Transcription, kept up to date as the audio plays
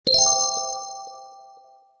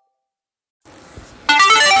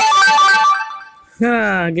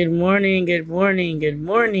Good morning, good morning, good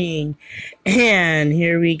morning. And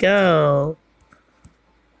here we go.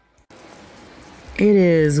 It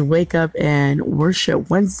is Wake Up and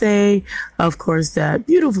Worship Wednesday. Of course, that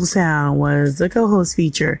beautiful sound was the co-host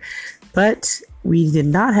feature, but we did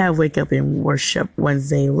not have Wake Up and Worship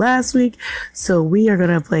Wednesday last week, so we are going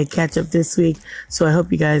to play catch up this week. So I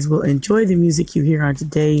hope you guys will enjoy the music you hear on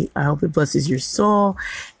today. I hope it blesses your soul,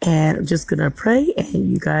 and I'm just going to pray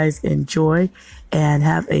and you guys enjoy and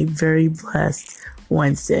have a very blessed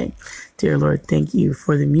Wednesday. Dear Lord, thank you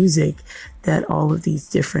for the music that all of these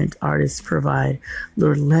different artists provide.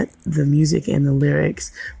 Lord, let the music and the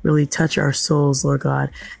lyrics really touch our souls, Lord God,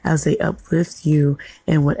 as they uplift you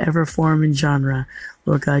in whatever form and genre.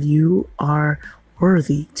 Lord God, you are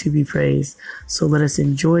worthy to be praised. So let us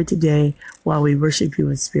enjoy today while we worship you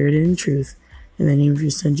in spirit and in truth. In the name of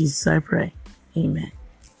your Son, Jesus, I pray. Amen.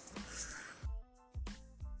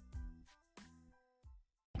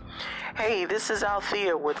 Hey, this is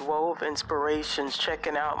Althea with Wove Inspirations,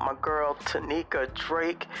 checking out my girl Tanika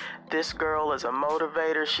Drake. This girl is a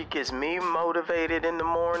motivator. She gets me motivated in the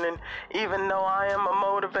morning. Even though I am a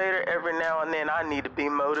motivator, every now and then I need to be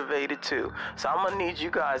motivated too. So I'm going to need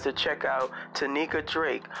you guys to check out Tanika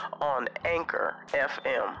Drake on Anchor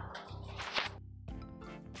FM.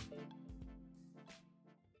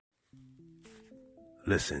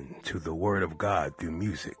 Listen to the word of God through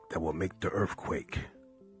music that will make the earth quake.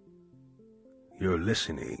 You're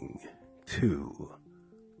listening to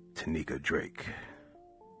Tanika Drake.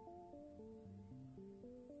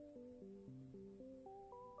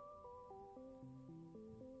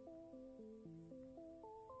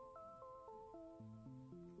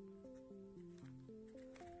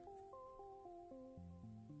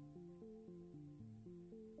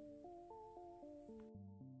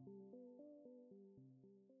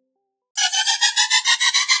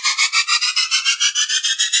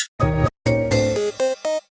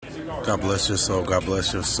 God bless your soul. God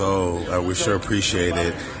bless your soul. We sure appreciate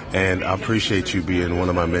it. And I appreciate you being one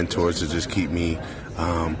of my mentors to just keep me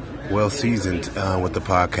well seasoned with the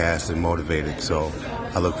podcast and motivated. So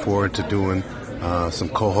I look forward to doing some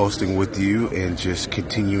co-hosting with you and just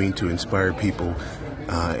continuing to inspire people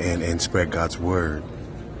and spread God's word.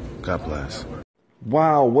 God bless.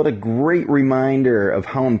 Wow, what a great reminder of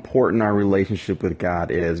how important our relationship with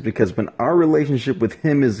God is. Because when our relationship with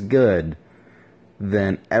Him is good,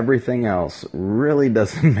 then everything else really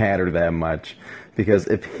doesn't matter that much. Because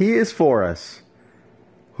if He is for us,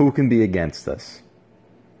 who can be against us?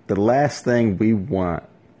 The last thing we want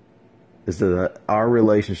is our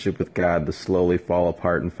relationship with God to slowly fall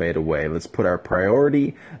apart and fade away. Let's put our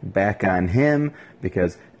priority back on Him,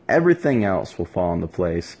 because everything else will fall into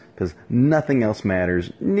place, because nothing else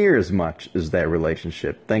matters near as much as that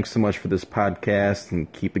relationship. Thanks so much for this podcast,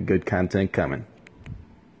 and keep the good content coming.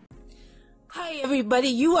 Hi, everybody.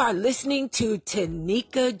 You are listening to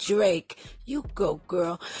Tanika Drake. You go,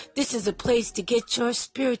 girl. This is a place to get your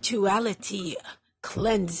spirituality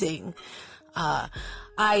cleansing. I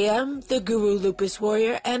am the Guru Lupus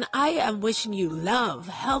Warrior, and I am wishing you love,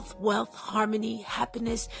 health, wealth, harmony,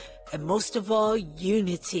 happiness, and most of all,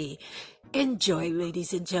 unity. Enjoy,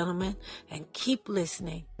 ladies and gentlemen, and keep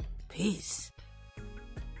listening. Peace.